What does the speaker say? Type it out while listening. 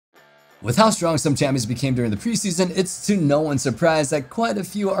With how strong some champions became during the preseason, it's to no one's surprise that quite a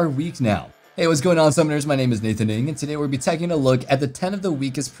few are weak now. Hey, what's going on, Summoners? My name is Nathan Ng, and today we'll be taking a look at the 10 of the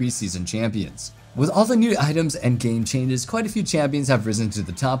weakest preseason champions. With all the new items and game changes, quite a few champions have risen to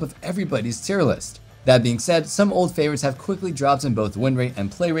the top of everybody's tier list. That being said, some old favorites have quickly dropped in both win rate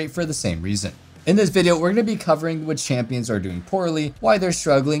and play rate for the same reason. In this video, we're going to be covering which champions are doing poorly, why they're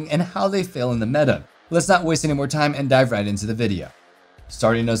struggling, and how they fail in the meta. Let's not waste any more time and dive right into the video.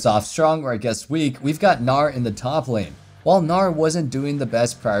 Starting us off strong, or I guess weak, we've got Gnar in the top lane. While Gnar wasn't doing the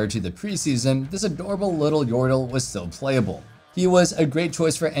best prior to the preseason, this adorable little Yordle was still playable. He was a great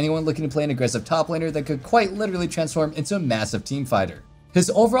choice for anyone looking to play an aggressive top laner that could quite literally transform into a massive team fighter. His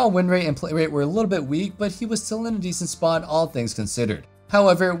overall win rate and play rate were a little bit weak, but he was still in a decent spot, all things considered.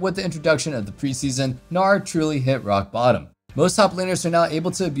 However, with the introduction of the preseason, Gnar truly hit rock bottom. Most top laners are now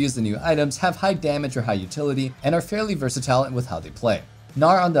able to abuse the new items, have high damage or high utility, and are fairly versatile with how they play.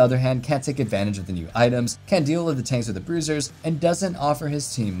 Gnar, on the other hand, can't take advantage of the new items, can't deal with the tanks or the bruisers, and doesn't offer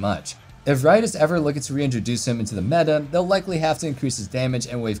his team much. If Riot is ever looking to reintroduce him into the meta, they'll likely have to increase his damage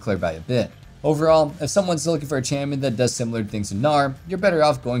and wave clear by a bit. Overall, if someone's looking for a champion that does similar things to Gnar, you're better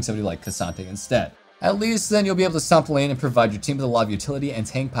off going somebody like K'Sante instead. At least then you'll be able to stomp lane and provide your team with a lot of utility and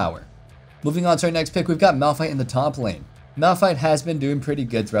tank power. Moving on to our next pick, we've got Malphite in the top lane. Malphite has been doing pretty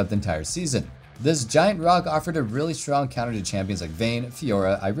good throughout the entire season. This giant rock offered a really strong counter to champions like Vayne,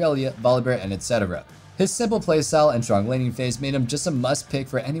 Fiora, Irelia, Volibear, and etc. His simple playstyle and strong laning phase made him just a must pick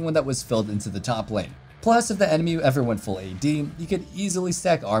for anyone that was filled into the top lane. Plus, if the enemy ever went full AD, he could easily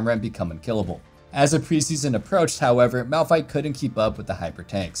stack armor and become unkillable. As the preseason approached, however, Malphite couldn't keep up with the hyper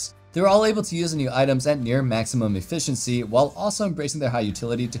tanks. They were all able to use the new items at near maximum efficiency while also embracing their high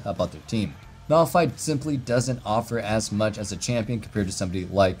utility to help out their team. Malphite simply doesn't offer as much as a champion compared to somebody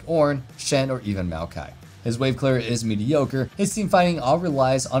like Ornn, Shen, or even Maokai. His wave clear is mediocre, his team fighting all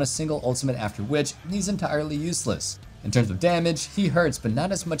relies on a single ultimate after which he's entirely useless. In terms of damage, he hurts but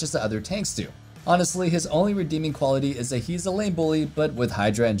not as much as the other tanks do. Honestly, his only redeeming quality is that he's a lane bully, but with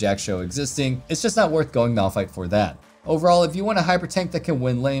Hydra and Jack-Show existing, it's just not worth going Malphite for that. Overall, if you want a hyper tank that can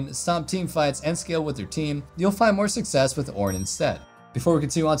win lane, stomp team fights, and scale with your team, you'll find more success with Ornn instead. Before we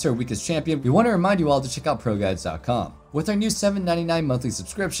continue on to our weakest champion, we want to remind you all to check out ProGuides.com. With our new $7.99 monthly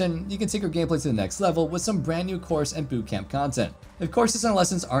subscription, you can take your gameplay to the next level with some brand new course and bootcamp content. If courses and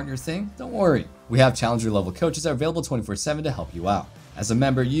lessons aren't your thing, don't worry. We have challenger level coaches that are available 24/7 to help you out. As a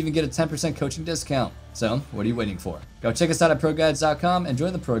member, you even get a 10% coaching discount. So, what are you waiting for? Go check us out at ProGuides.com and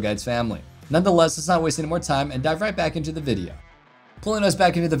join the ProGuides family. Nonetheless, let's not waste any more time and dive right back into the video. Pulling us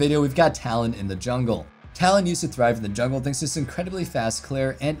back into the video, we've got Talon in the jungle. Talon used to thrive in the jungle thanks to his incredibly fast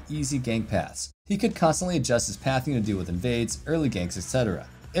clear and easy gank paths. He could constantly adjust his pathing to deal with invades, early ganks, etc.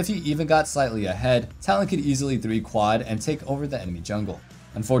 If he even got slightly ahead, Talon could easily 3 quad and take over the enemy jungle.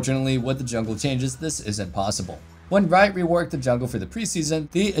 Unfortunately, with the jungle changes, this isn't possible. When Riot reworked the jungle for the preseason,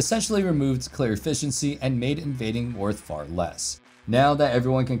 they essentially removed clear efficiency and made invading worth far less. Now that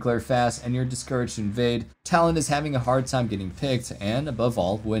everyone can clear fast and you're discouraged to invade, Talon is having a hard time getting picked and, above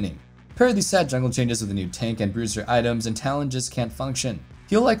all, winning. Pair these sad jungle changes with the new tank and bruiser items and Talon just can't function.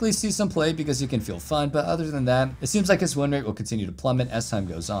 He'll likely see some play because he can feel fun, but other than that, it seems like his win rate will continue to plummet as time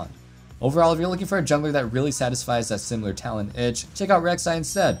goes on. Overall, if you're looking for a jungler that really satisfies that similar Talon itch, check out Rek'Sai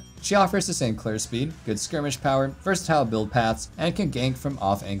instead. She offers the same clear speed, good skirmish power, versatile build paths, and can gank from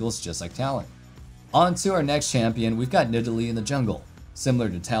off angles just like Talon. On to our next champion, we've got Nidalee in the jungle. Similar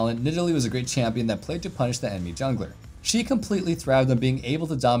to Talon, Nidalee was a great champion that played to punish the enemy jungler. She completely thrived on being able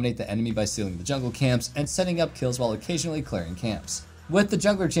to dominate the enemy by stealing the jungle camps and setting up kills while occasionally clearing camps. With the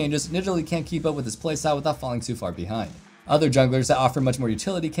jungler changes, Nidalee can't keep up with his playstyle without falling too far behind. Other junglers that offer much more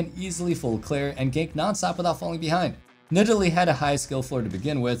utility can easily full clear and gank non-stop without falling behind. Nidalee had a high skill floor to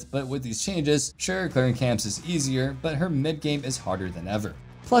begin with, but with these changes, sure, clearing camps is easier, but her mid game is harder than ever.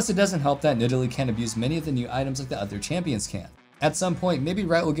 Plus, it doesn't help that Nidalee can't abuse many of the new items like the other champions can. At some point, maybe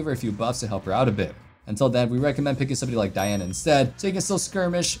Riot will give her a few buffs to help her out a bit. Until then, we recommend picking somebody like Diana instead, so you can still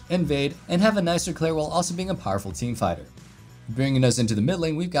skirmish, invade, and have a nicer clear while also being a powerful team fighter. Bringing us into the mid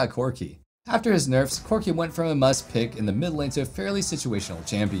lane, we've got Corki. After his nerfs, Corki went from a must pick in the mid lane to a fairly situational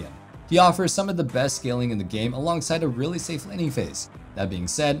champion. He offers some of the best scaling in the game alongside a really safe laning phase. That being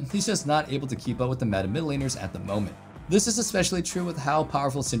said, he's just not able to keep up with the meta mid laners at the moment. This is especially true with how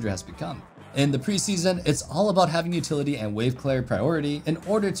powerful Syndra has become. In the preseason, it's all about having utility and wave clear priority in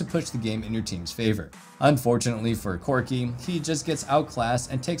order to push the game in your team's favor. Unfortunately for Corki, he just gets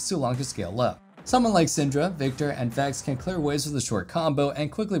outclassed and takes too long to scale up. Someone like Syndra, Victor, and Vex can clear waves with a short combo and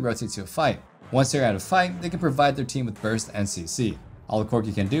quickly rotate to a fight. Once they're out of fight, they can provide their team with burst and CC. All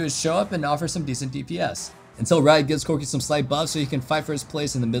Corki can do is show up and offer some decent DPS. Until Riot gives Corki some slight buffs so he can fight for his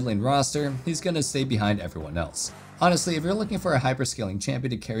place in the mid lane roster, he's gonna stay behind everyone else. Honestly, if you're looking for a hyper-scaling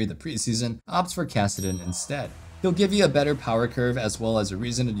champion to carry the preseason, opt for Kassadin instead. He'll give you a better power curve as well as a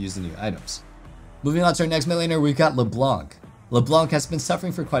reason to use the new items. Moving on to our next mid laner, we've got LeBlanc. LeBlanc has been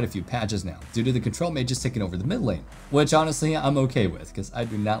suffering for quite a few patches now, due to the control mages taking over the mid lane, which honestly I'm okay with, because I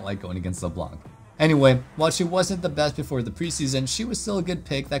do not like going against LeBlanc. Anyway, while she wasn't the best before the preseason, she was still a good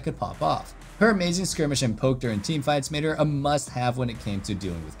pick that could pop off. Her amazing skirmish and poke during teamfights made her a must-have when it came to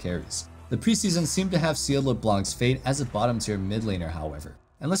dealing with carries. The preseason seemed to have sealed LeBlanc's fate as a bottom tier mid laner, however.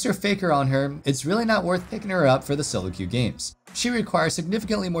 Unless you're faker on her, it's really not worth picking her up for the solo queue games. She requires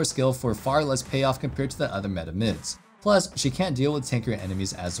significantly more skill for far less payoff compared to the other meta mids. Plus, she can't deal with tankier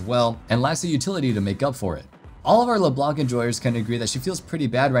enemies as well, and lacks the utility to make up for it. All of our LeBlanc enjoyers can agree that she feels pretty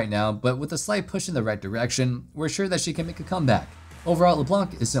bad right now, but with a slight push in the right direction, we're sure that she can make a comeback. Overall,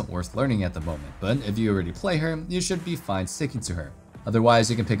 LeBlanc isn't worth learning at the moment, but if you already play her, you should be fine sticking to her. Otherwise,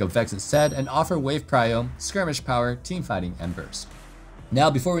 you can pick up Vex instead and offer wave prio, skirmish power, team fighting, and burst.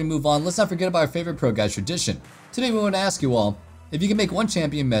 Now, before we move on, let's not forget about our favorite ProGuides tradition. Today we want to ask you all, if you could make one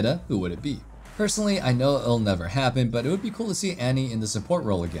champion meta, who would it be? Personally, I know it'll never happen, but it would be cool to see Annie in the support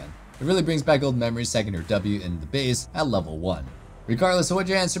role again. It really brings back old memories stacking her W in the base at level 1. Regardless of what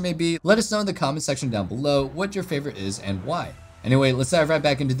your answer may be, let us know in the comment section down below what your favorite is and why. Anyway, let's dive right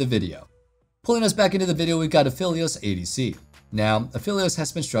back into the video. Pulling us back into the video, we've got Aphelios ADC. Now, Aphelios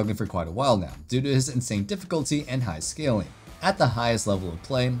has been struggling for quite a while now, due to his insane difficulty and high scaling. At the highest level of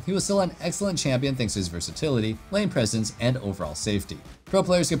play, he was still an excellent champion thanks to his versatility, lane presence, and overall safety. Pro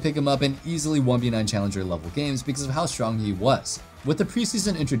players could pick him up in easily 1v9 challenger level games because of how strong he was. With the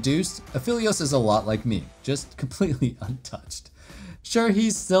preseason introduced, Aphelios is a lot like me, just completely untouched. Sure,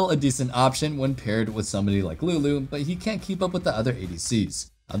 he's still a decent option when paired with somebody like Lulu, but he can't keep up with the other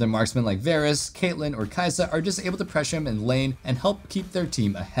ADCs. Other marksmen like Varus, Caitlyn, or Kai'Sa are just able to pressure him in lane and help keep their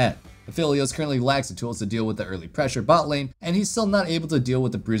team ahead. Aphelios currently lacks the tools to deal with the early pressure bot lane, and he's still not able to deal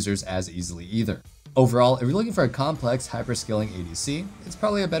with the bruisers as easily either. Overall, if you're looking for a complex, hyper-scaling ADC, it's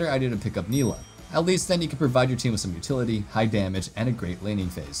probably a better idea to pick up Nilah. At least then you can provide your team with some utility, high damage, and a great laning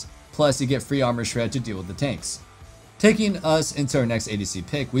phase. Plus, you get free armor shred to deal with the tanks. Taking us into our next ADC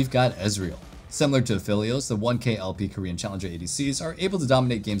pick, we've got Ezreal. Similar to Aphelios, the 1k LP Korean Challenger ADCs are able to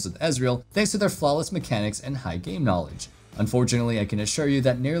dominate games with Ezreal thanks to their flawless mechanics and high game knowledge. Unfortunately, I can assure you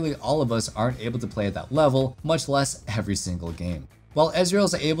that nearly all of us aren't able to play at that level, much less every single game. While Ezreal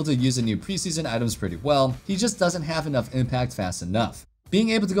is able to use the new preseason items pretty well, he just doesn't have enough impact fast enough. Being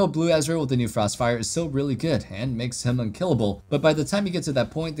able to go blue Ezreal with the new Frostfire is still really good and makes him unkillable, but by the time you get to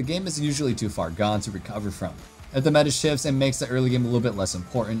that point, the game is usually too far gone to recover from. If the meta shifts and makes the early game a little bit less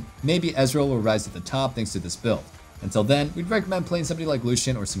important, maybe Ezreal will rise to the top thanks to this build. Until then, we'd recommend playing somebody like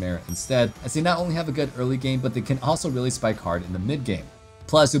Lucian or Samara instead, as they not only have a good early game, but they can also really spike hard in the mid game.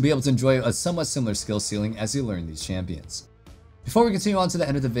 Plus, you'll be able to enjoy a somewhat similar skill ceiling as you learn these champions. Before we continue on to the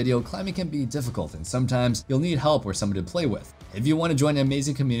end of the video, climbing can be difficult and sometimes you'll need help or somebody to play with. If you want to join an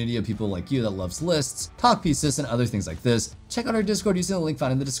amazing community of people like you that loves lists, talk pieces, and other things like this, check out our Discord using the link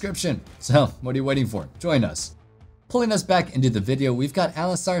found in the description. So, what are you waiting for? Join us. Pulling us back into the video, we've got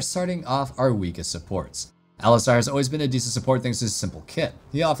Alistar starting off our weakest supports. Alistar has always been a decent support thanks to his simple kit.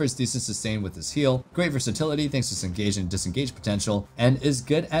 He offers decent sustain with his heal, great versatility thanks to his engage and disengage potential, and is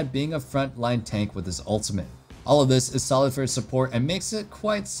good at being a frontline tank with his ultimate. All of this is solid for his support and makes it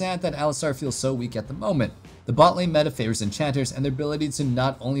quite sad that Alistar feels so weak at the moment. The bot lane meta favors enchanters and their ability to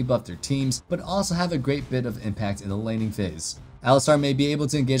not only buff their teams, but also have a great bit of impact in the laning phase. Alistar may be able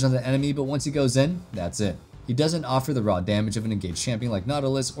to engage on the enemy, but once he goes in, that's it. He doesn't offer the raw damage of an engaged champion like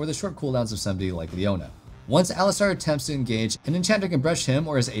Nautilus or the short cooldowns of somebody like Leona. Once Alistar attempts to engage, an enchanter can brush him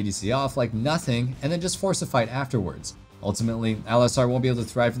or his ADC off like nothing and then just force a fight afterwards. Ultimately, Alistar won't be able to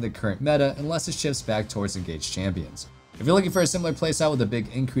thrive in the current meta unless it shifts back towards engaged champions. If you're looking for a similar playstyle with a big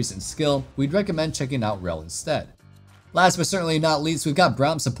increase in skill, we'd recommend checking out Rel instead. Last but certainly not least, we've got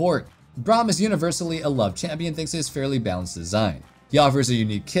Braum support. Braum is universally a loved champion thanks to his fairly balanced design. He offers a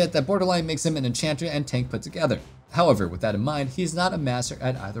unique kit that borderline makes him an enchanter and tank put together. However, with that in mind, he's not a master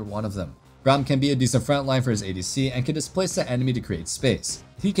at either one of them. Braum can be a decent frontline for his ADC and can displace the enemy to create space.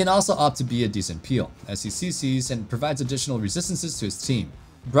 He can also opt to be a decent peel, as he CCs and provides additional resistances to his team.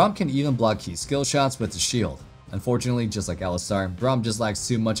 Braum can even block key skill shots with his shield. Unfortunately, just like Alistar, Braum just lacks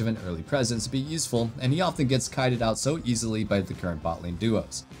too much of an early presence to be useful, and he often gets kited out so easily by the current bot lane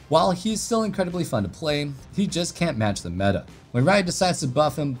duos. While he's still incredibly fun to play, he just can't match the meta. When Riot decides to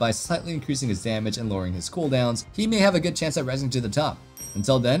buff him by slightly increasing his damage and lowering his cooldowns, he may have a good chance at rising to the top.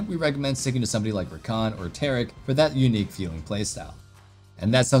 Until then, we recommend sticking to somebody like Rakan or Taric for that unique feeling playstyle.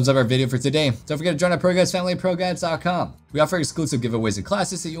 And that sums up our video for today. Don't forget to join our ProGuides family at ProGuides.com. We offer exclusive giveaways and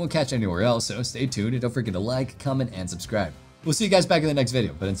classes that you won't catch anywhere else, so stay tuned and don't forget to like, comment, and subscribe. We'll see you guys back in the next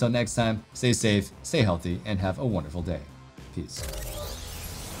video, but until next time, stay safe, stay healthy, and have a wonderful day. Peace.